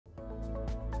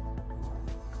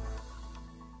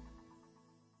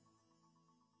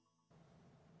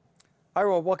Hi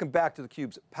everyone, welcome back to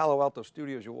theCUBE's Palo Alto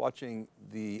studios. You're watching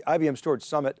the IBM Storage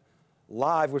Summit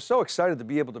live. We're so excited to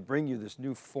be able to bring you this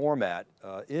new format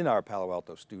in our Palo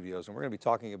Alto studios, and we're going to be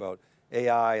talking about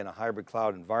AI in a hybrid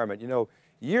cloud environment. You know,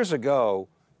 years ago,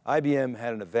 IBM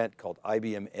had an event called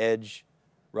IBM Edge.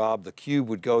 Rob, theCUBE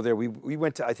would go there. We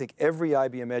went to, I think, every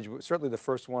IBM Edge, certainly the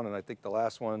first one and I think the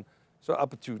last one, so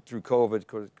up to through COVID,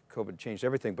 because COVID changed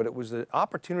everything, but it was an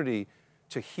opportunity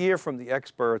to hear from the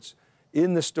experts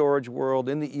in the storage world,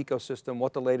 in the ecosystem,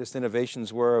 what the latest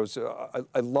innovations were.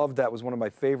 I loved that, it was one of my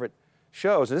favorite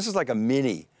shows. And this is like a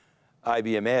mini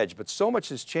IBM Edge, but so much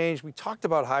has changed. We talked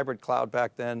about hybrid cloud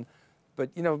back then, but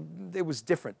you know, it was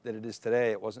different than it is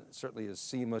today. It wasn't certainly as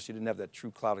seamless. You didn't have that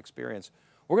true cloud experience.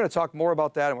 We're going to talk more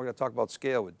about that, and we're going to talk about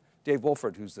scale with Dave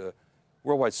Wohlford, who's the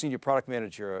Worldwide Senior Product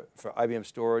Manager for IBM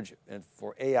Storage and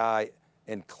for AI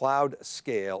and Cloud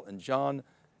Scale, and John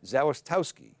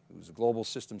Zawistowski, who's a Global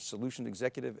Systems Solution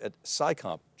Executive at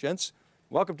Sycomp. Gents,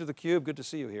 welcome to theCUBE. Good to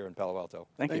see you here in Palo Alto.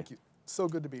 Thank you. So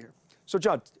good to be here. So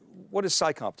John, what is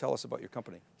Sycomp? Tell us about your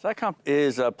company. Sycomp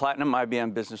is a platinum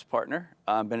IBM business partner.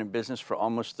 Been in business for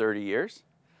almost 30 years.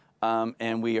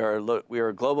 And we are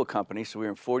a global company, so we're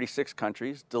in 46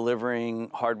 countries,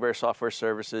 delivering hardware, software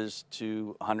services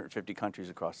to 150 countries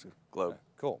across the globe. Okay,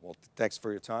 cool, well thanks for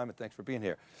your time and thanks for being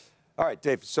here. All right,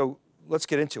 Dave, so let's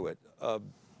get into it.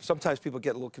 Sometimes people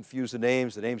get a little confused, the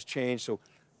names change, so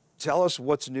tell us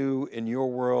what's new in your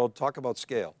world, talk about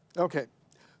scale. Okay,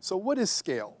 so what is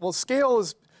scale? Well, scale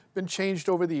has been changed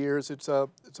over the years. It's a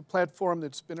platform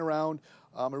that's been around,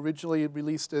 originally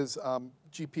released as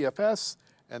GPFS,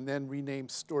 and then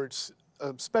renamed Storage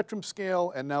Spectrum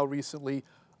Scale, and now recently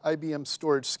IBM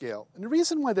Storage Scale. And the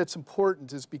reason why that's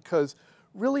important is because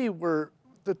really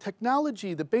the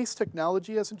technology, the base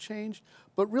technology hasn't changed,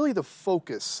 but really the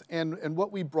focus and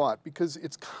what we brought, because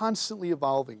it's constantly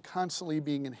evolving, constantly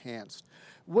being enhanced.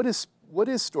 What is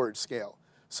storage scale?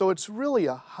 So it's really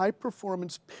a high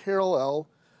performance parallel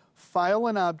file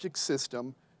and object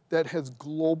system that has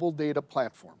global data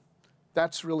platform.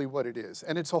 That's really what it is.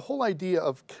 And it's a whole idea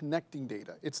of connecting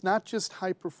data. It's not just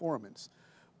high performance,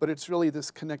 but it's really this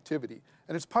connectivity.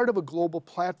 And it's part of a global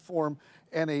platform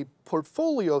and a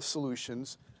portfolio of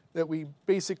solutions that we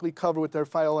basically cover with our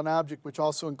file and object, which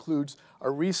also includes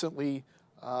our recently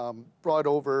brought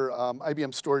over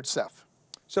IBM Storage Ceph.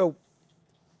 So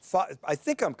I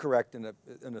think I'm correct in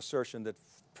an assertion that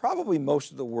probably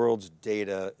most of the world's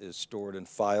data is stored in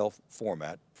file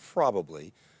format,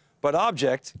 probably, but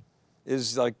object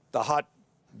is like the hot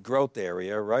growth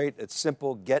area, right? It's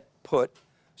simple, get, put.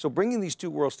 So bringing these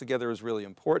two worlds together is really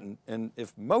important, and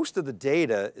if most of the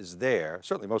data is there,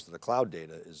 certainly most of the cloud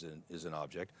data is an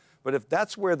object, but if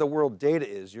that's where the world data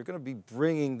is, you're going to be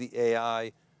bringing the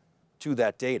AI to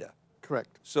that data.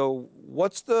 Correct. So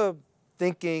what's the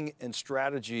thinking and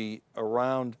strategy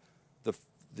around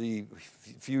the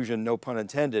fusion, no pun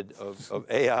intended, of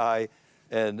AI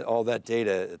and all that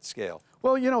data at scale?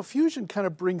 Well, you know, Fusion kind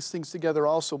of brings things together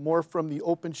also more from the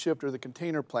OpenShift or the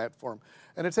container platform.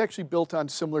 And it's actually built on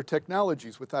similar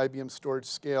technologies with IBM Storage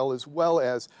Scale as well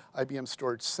as IBM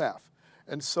Storage Ceph.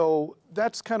 And so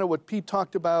that's kind of what Pete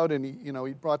talked about, and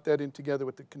he brought that in together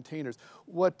with the containers.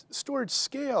 What Storage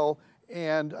Scale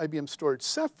and IBM Storage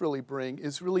Ceph really bring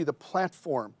is really the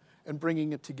platform and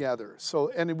bringing it together.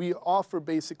 So, and we offer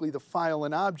basically the file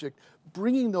and object,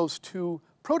 bringing those two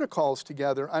protocols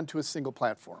together onto a single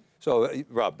platform. So,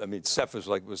 Rob, I mean, Ceph was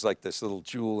like this little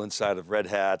jewel inside of Red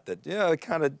Hat that, it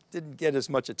kind of didn't get as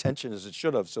much attention as it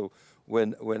should have. So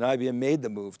when IBM made the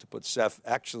move to put Ceph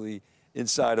actually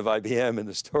inside of IBM in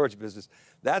the storage business,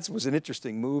 that was an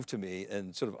interesting move to me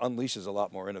and sort of unleashes a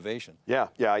lot more innovation. Yeah,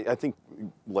 I think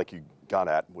like you got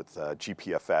at with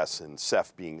GPFS and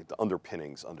Ceph being the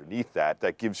underpinnings underneath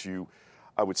that gives you,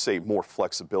 I would say, more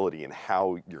flexibility in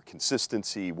how your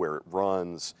consistency, where it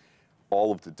runs,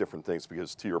 all of the different things,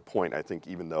 because to your point, I think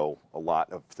even though a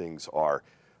lot of things are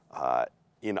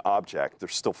in object, they're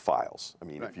still files. I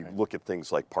mean, if you look at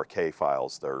things like Parquet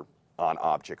files, they're on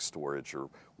object storage or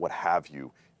what have you,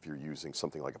 if you're using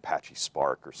something like Apache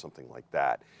Spark or something like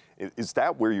that. Is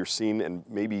that where you're seeing, and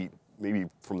maybe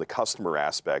from the customer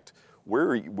aspect, where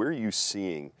are you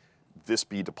seeing this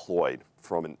be deployed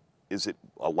from? Is it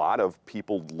a lot of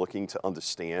people looking to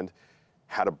understand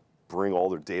how to bring all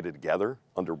their data together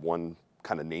under one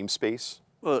kind of namespace?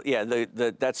 Well, yeah,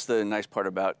 that's the nice part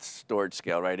about Storage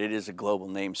Scale, right? It is a global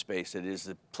namespace. It is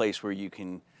the place where you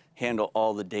can handle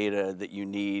all the data that you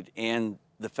need, and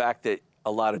the fact that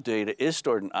a lot of data is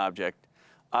stored in object.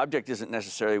 Object isn't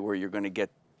necessarily where you're going to get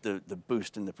the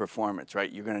boost in the performance,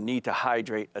 right? You're going to need to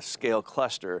hydrate a scale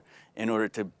cluster in order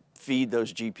to feed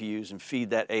those GPUs and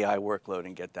feed that AI workload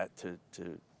and get that to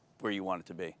where you want it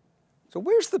to be. So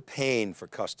where's the pain for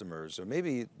customers? Or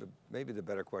maybe the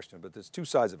better question, but there's two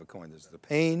sides of a coin. There's the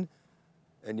pain,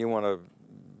 and you want to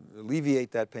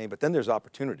alleviate that pain, but then there's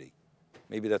opportunity.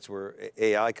 Maybe that's where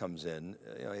AI comes in.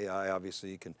 You know, AI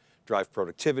obviously can drive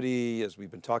productivity, as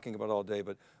we've been talking about all day,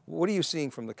 but what are you seeing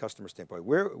from the customer standpoint?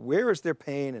 Where is their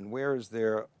pain and where is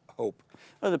their hope?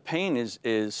 Well, the pain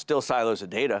is still silos of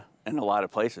data in a lot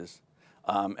of places.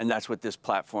 And that's what this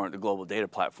platform, the global data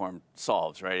platform,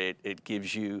 solves, right? It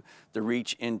gives you the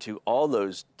reach into all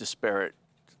those disparate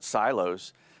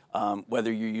silos,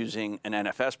 whether you're using an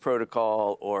NFS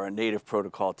protocol or a native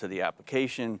protocol to the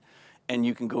application, and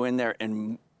you can go in there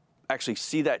and actually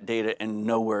see that data and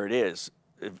know where it is,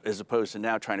 as opposed to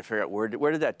now trying to figure out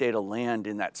where did that data land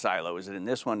in that silo? Is it in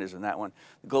this one? Is it in that one?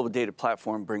 The global data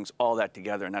platform brings all that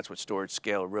together, and that's what storage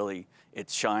scale really, it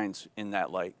shines in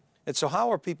that light. And so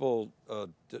how are people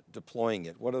deploying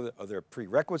it? What are there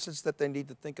prerequisites that they need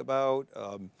to think about?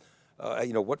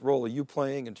 You know, what role are you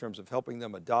playing in terms of helping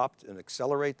them adopt and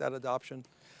accelerate that adoption?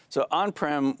 So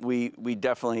on-prem, we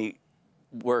definitely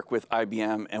work with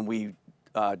IBM, and we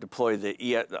deploy the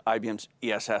IBM's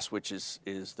ESS, which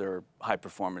is their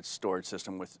high-performance storage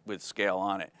system with scale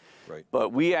on it. Right.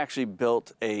 But we actually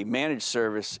built a managed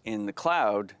service in the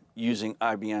cloud using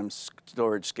IBM's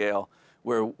storage scale,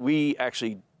 where we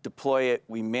actually deploy it,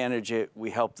 we manage it, we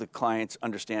help the clients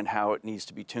understand how it needs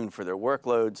to be tuned for their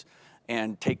workloads,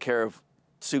 and take care of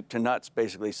soup to nuts,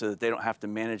 basically, so that they don't have to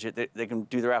manage it. They can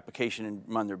do their application and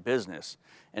run their business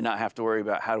and not have to worry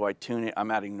about how do I tune it, I'm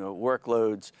adding new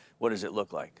workloads, what does it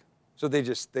look like? So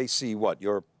they see what,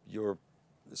 your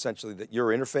essentially your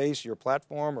interface, your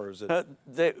platform, or is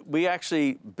it? We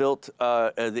actually built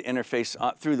the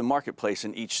interface through the marketplace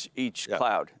in each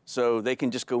cloud. So they can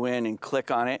just go in and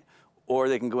click on it, or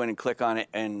they can go in and click on it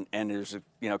and there's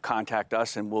contact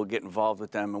us, and we'll get involved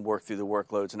with them and work through the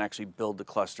workloads and actually build the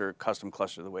cluster, custom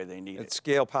cluster the way they need it.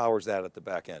 Scale powers that at the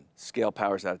back end. Scale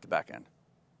powers that at the back end.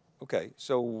 Okay,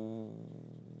 so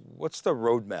what's the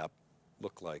roadmap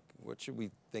look like? What should we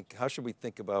think, how should we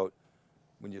think about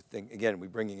when you think, again, we're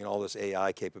bringing in all this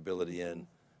AI capability in.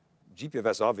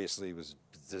 GPFS obviously was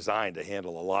designed to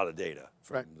handle a lot of data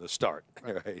from the start,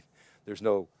 right? There's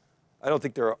no, I don't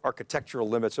think there are architectural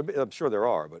limits. I'm sure there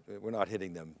are, but we're not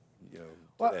hitting them,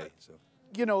 today. So.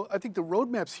 You know, I think the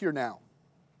roadmap's here now.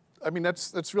 I mean,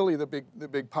 that's really the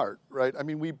big part, right? I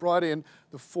mean, we brought in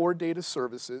the 4 data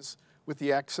services with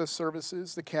the access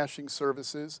services, the caching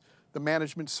services, the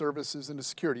management services, and the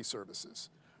security services,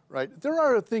 right? There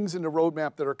are things in the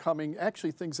roadmap that are coming,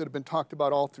 actually things that have been talked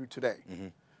about all through today. Mm-hmm.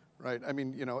 Right? I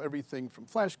mean, everything from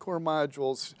flash core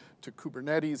modules to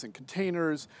Kubernetes and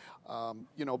containers,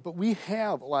 but we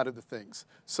have a lot of the things.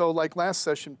 So like last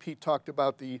session, Pete talked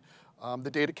about the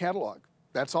data catalog.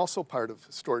 That's also part of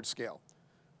storage scale.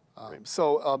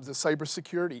 So the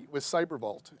cybersecurity with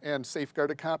CyberVault and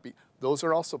safeguarded copy, those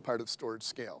are also part of storage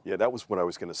scale. Yeah, that was what I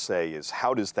was going to say is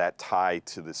how does that tie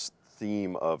to this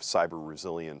theme of cyber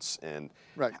resilience? And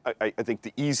right. I think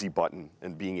the easy button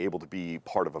and being able to be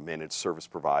part of a managed service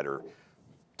provider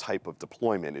type of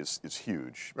deployment is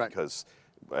huge, right. Because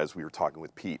as we were talking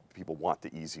with Pete, people want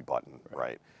the easy button,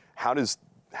 right? How does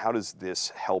this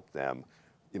help them,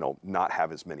 not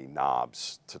have as many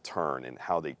knobs to turn, and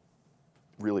how they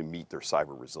really meet their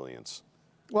cyber resilience?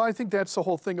 Well, I think that's the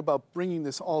whole thing about bringing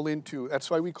this all into, that's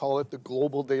why we call it the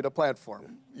global data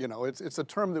platform. It's a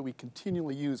term that we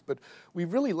continually use, but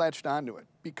we've really latched onto it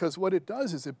because what it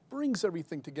does is it brings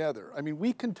everything together. I mean,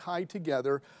 we can tie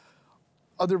together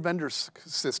other vendors'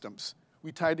 systems.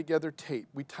 We tie together tape,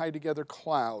 we tie together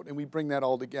cloud, and we bring that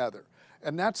all together.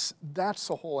 And that's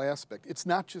the whole aspect. It's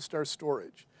not just our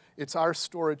storage. It's our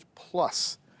storage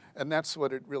plus, and that's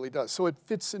what it really does. So it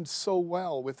fits in so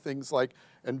well with things like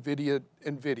NVIDIA.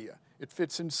 It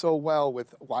fits in so well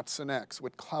with watsonx,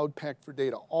 with Cloud Pak for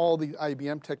Data, all the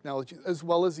IBM technologies, as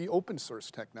well as the open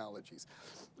source technologies,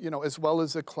 as well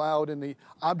as the cloud and the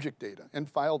object data and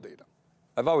file data.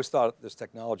 I've always thought this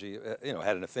technology,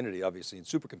 had an affinity, obviously, in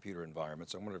supercomputer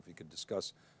environments. I wonder if you could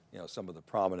discuss, some of the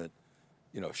prominent,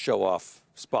 show-off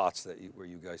spots where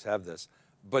you guys have this.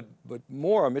 But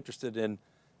more, I'm interested in,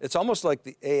 it's almost like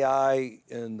the AI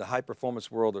and the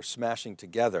high-performance world are smashing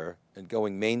together and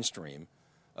going mainstream.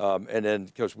 And then,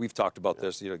 because we've talked about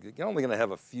this, you're only going to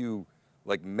have a few,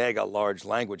 like, mega large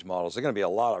language models. There are going to be a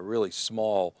lot of really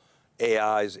small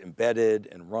AIs embedded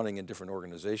and running in different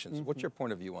organizations. Mm-hmm. What's your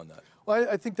point of view on that? Well,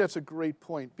 I think that's a great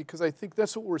point because I think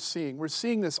that's what we're seeing. We're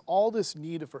seeing all this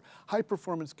need for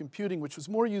high-performance computing, which was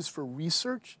more used for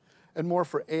research and more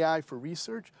for AI for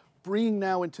research, bringing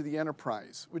now into the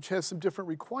enterprise, which has some different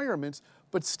requirements,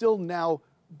 but still now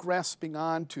grasping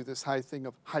on to this high thing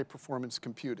of high performance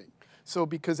computing. So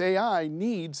because AI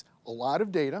needs a lot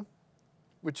of data,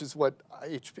 which is what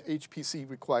HPC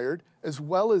required, as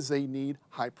well as they need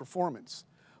high performance.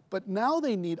 But now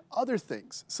they need other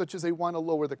things, such as they want to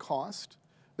lower the cost.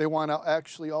 They want to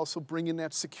actually also bring in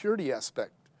that security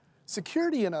aspect.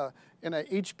 Security in a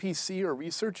HPC or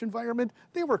research environment,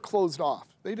 they were closed off.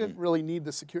 They didn't really need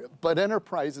the security, but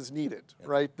enterprises need it,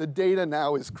 right? The data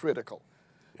now is critical.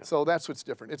 So that's what's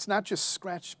different. It's not just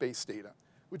scratch space data,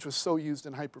 which was so used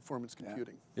in high performance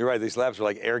computing. You're right, these labs are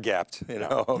like air gapped, you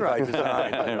know, by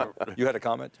design. You had a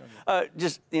comment?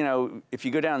 Just, you know, if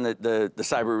you go down the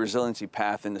cyber resiliency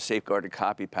path and the safeguarded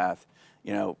copy path,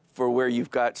 you know, for where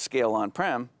you've got scale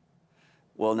on-prem,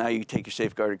 well, now you take your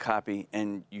safeguarded copy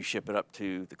and you ship it up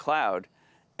to the cloud.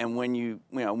 And when you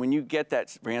get that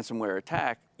ransomware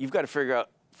attack, you've got to figure out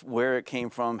where it came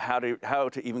from, how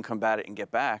to even combat it and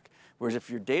get back. Whereas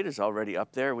if your data's already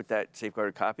up there with that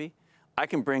safeguarded copy, I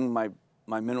can bring my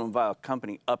minimum viable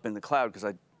company up in the cloud because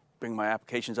I bring my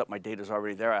applications up, my data's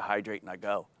already there, I hydrate and I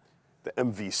go. The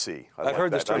MVC. I've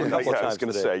heard this term a couple of times. I was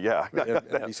going to say, yeah.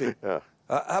 MVC. Yeah.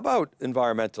 How about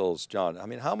environmentals, John? I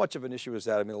mean, how much of an issue is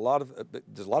that? I mean,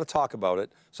 there's a lot of talk about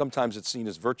it. Sometimes it's seen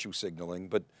as virtue signaling,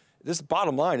 but this is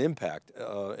bottom line impact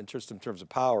in terms of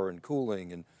power and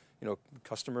cooling, and you know,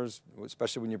 customers,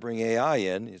 especially when you bring AI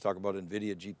in, you talk about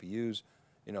NVIDIA GPUs.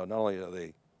 You know, not only are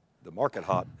they the market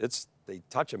hot, they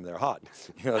touch them, they're hot.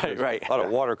 You know, right. A lot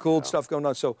of water cooled stuff going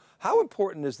on. So, how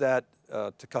important is that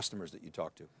to customers that you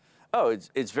talk to? Oh,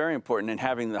 it's very important, and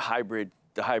having the hybrid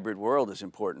world is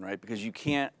important, right? Because you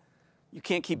can't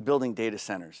keep building data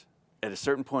centers. At a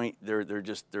certain point, there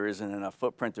isn't enough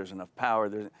footprint, there's enough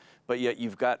power, but yet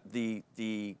you've got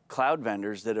the cloud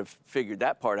vendors that have figured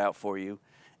that part out for you.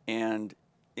 And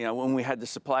you know, when we had the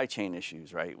supply chain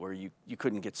issues, right, where you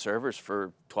couldn't get servers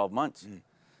for 12 months,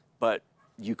 but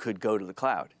you could go to the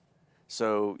cloud.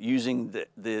 So using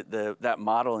that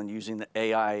model and using the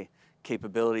AI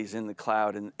capabilities in the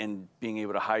cloud and being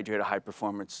able to hydrate a high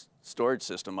performance storage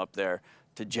system up there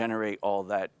to generate all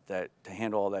to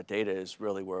handle all that data is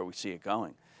really where we see it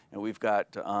going. And we've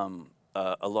got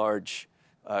a large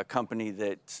company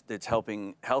that's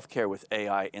helping healthcare with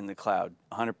AI in the cloud,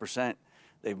 100%.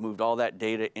 They've moved all that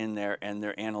data in there and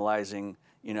they're analyzing,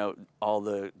 you know, all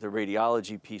the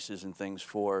radiology pieces and things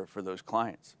for those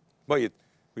clients. Well, we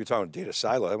were talking about data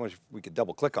silo. I wonder if we could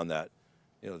double click on that.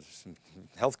 You know,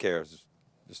 healthcare is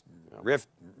just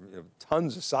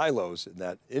tons of silos in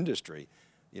that industry.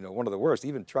 You know, one of the worst.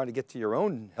 Even trying to get to your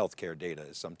own healthcare data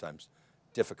is sometimes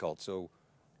difficult. So,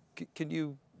 can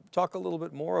you talk a little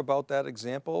bit more about that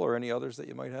example or any others that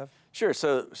you might have? Sure.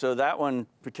 So that one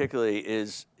particularly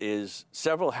is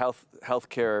several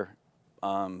healthcare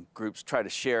groups try to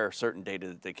share certain data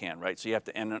that they can, right? So you have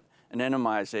to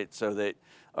anonymize it so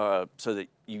that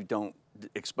you don't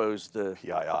expose the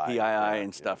PII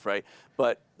and stuff, right?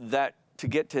 But to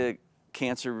get to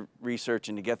cancer research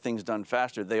and to get things done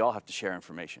faster, they all have to share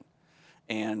information.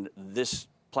 And this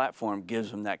platform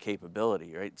gives them that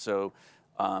capability, right? So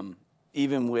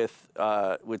even with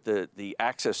the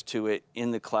access to it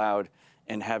in the cloud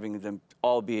and having them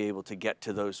all be able to get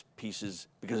to those pieces,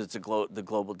 because it's the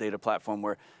global data platform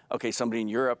where, okay, somebody in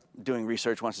Europe doing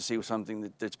research wants to see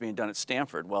something that's being done at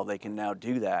Stanford. Well, they can now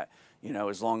do that, you know,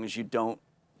 as long as you don't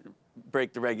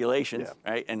break the regulations,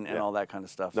 right, and all that kind of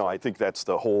stuff. No, I think that's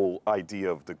the whole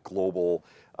idea of the global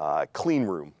clean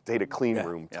room, data clean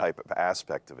room type of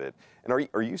aspect of it. And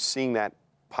are you seeing that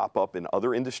pop up in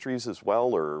other industries as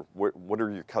well, or what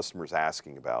are your customers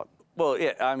asking about? Well,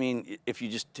 yeah, I mean, if you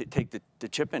just take the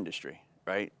chip industry,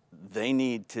 right? They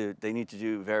need to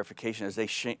do verification as they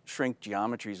shrink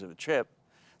geometries of a chip.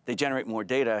 They generate more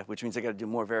data, which means they got to do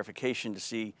more verification to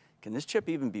see, can this chip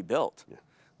even be built? Yeah.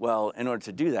 Well, in order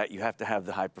to do that, you have to have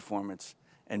the high performance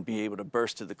and be able to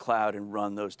burst to the cloud and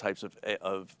run those types of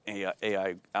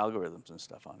AI algorithms and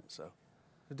stuff on it. So,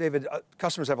 David,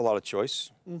 customers have a lot of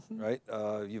choice, right?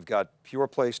 You've got pure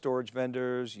play storage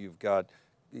vendors. You've got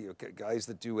guys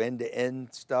that do end-to-end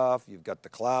stuff. You've got the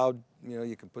cloud. You know,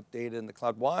 you can put data in the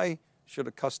cloud. Why should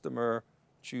a customer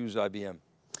choose IBM?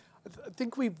 I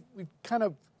think we've kind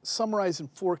of summarized in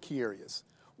 4 key areas.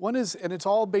 One is, and it's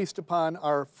all based upon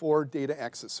our 4 data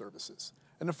access services.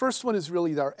 And the first one is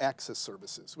really our access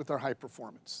services with our high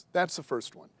performance. That's the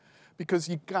first one, because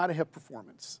you got to have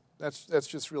performance. That's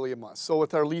just really a must. So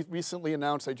with our recently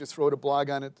announced, I just wrote a blog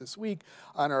on it this week,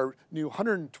 on our new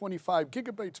 125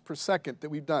 gigabytes per second that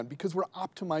we've done, because we're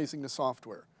optimizing the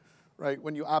software, right?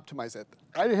 When you optimize it,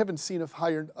 I haven't seen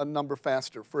a number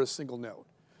faster for a single node.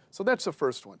 So that's the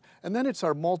first one. And then it's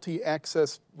our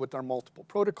multi-access with our multiple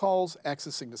protocols,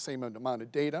 accessing the same amount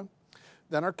of data.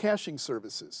 Then our caching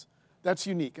services. That's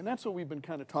unique, and that's what we've been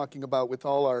kind of talking about with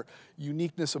all our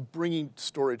uniqueness of bringing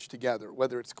storage together,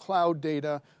 whether it's cloud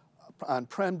data,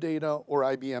 on-prem data, or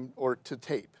IBM, or to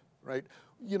tape, right?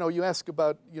 You know, you ask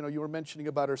about, you know, you were mentioning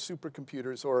about our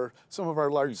supercomputers or some of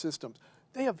our large systems.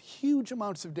 They have huge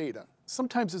amounts of data,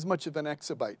 sometimes as much as an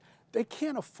exabyte. They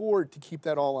can't afford to keep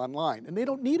that all online, and they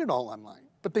don't need it all online,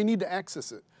 but they need to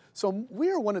access it. So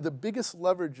we are one of the biggest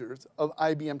leveragers of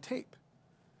IBM tape.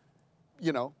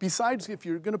 You know, besides if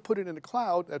you're going to put it in the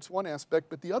cloud, that's one aspect,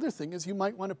 but the other thing is you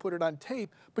might want to put it on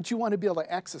tape, but you want to be able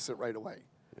to access it right away.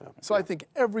 Yeah, so I think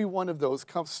every one of those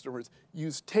customers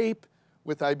use tape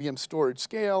with IBM Storage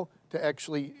Scale to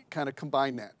actually kind of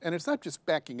combine that. And it's not just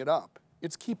backing it up,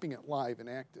 it's keeping it live and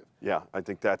active. Yeah, I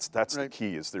think that's the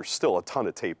key, is there's still a ton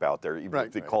of tape out there, even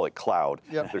if they call it cloud,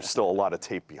 there's still a lot of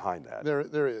tape behind that.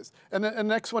 There is. And the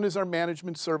next one is our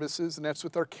management services, and that's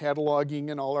with our cataloging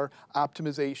and all our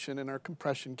optimization and our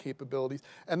compression capabilities.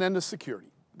 And then the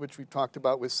security, which we've talked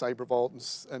about with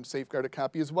CyberVault and Safeguard a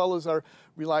Copy, as well as our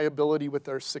reliability with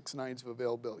our 6 nines of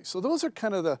availability. So those are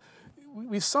kind of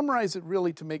we summarize it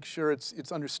really to make sure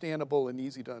it's understandable and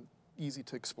easy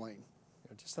to explain.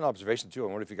 Just an observation too, I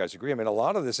wonder if you guys agree. I mean, a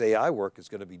lot of this AI work is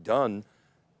going to be done,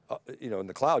 you know, in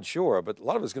the cloud, sure, but a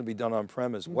lot of it's going to be done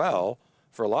on-prem as well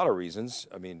for a lot of reasons.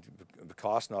 I mean, the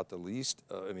cost not the least.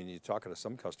 I mean, you're talking to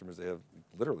some customers, they have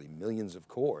literally millions of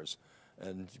cores,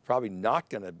 and you're probably not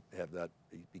going to have that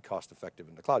be cost effective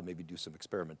in the cloud. Maybe do some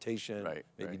experimentation,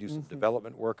 maybe do some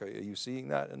development work. Are you seeing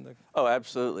that in the? Oh,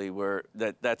 absolutely.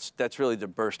 That's really the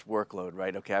burst workload,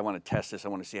 right? Okay, I want to test this, I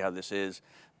want to see how this is,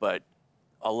 but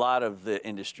a lot of the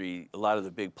industry, a lot of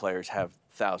the big players have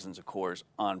thousands of cores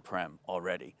on-prem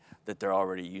already that they're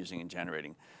already using and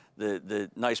generating. The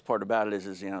nice part about it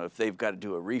is, you know, if they've got to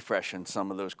do a refresh on some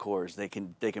of those cores, they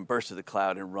can burst to the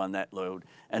cloud and run that load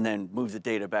and then move the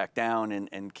data back down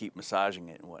and keep massaging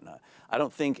it and whatnot. I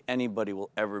don't think anybody will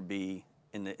ever be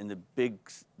in the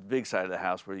big side of the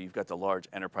house where you've got the large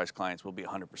enterprise clients will be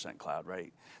 100% cloud,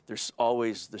 right? There's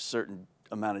always the certain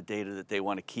amount of data that they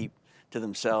want to keep to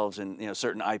themselves, and you know,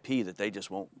 certain IP that they just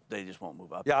won't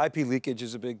move up. Yeah, IP leakage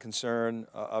is a big concern,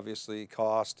 obviously,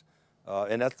 cost,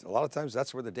 and that's, a lot of times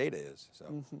that's where the data is.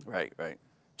 So. Right.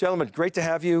 Gentlemen, great to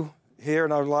have you here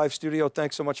in our live studio.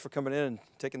 Thanks so much for coming in and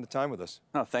taking the time with us.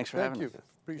 No, thanks for having us.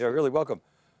 Appreciate You're really welcome.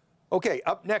 Okay,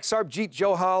 up next, Sarbjeet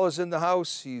Johal is in the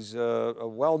house. He's a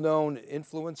well-known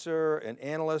influencer and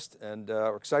analyst, and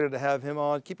we're excited to have him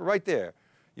on. Keep it right there.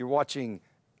 You're watching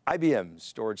IBM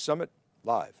Storage Summit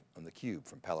live on theCUBE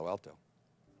from Palo Alto.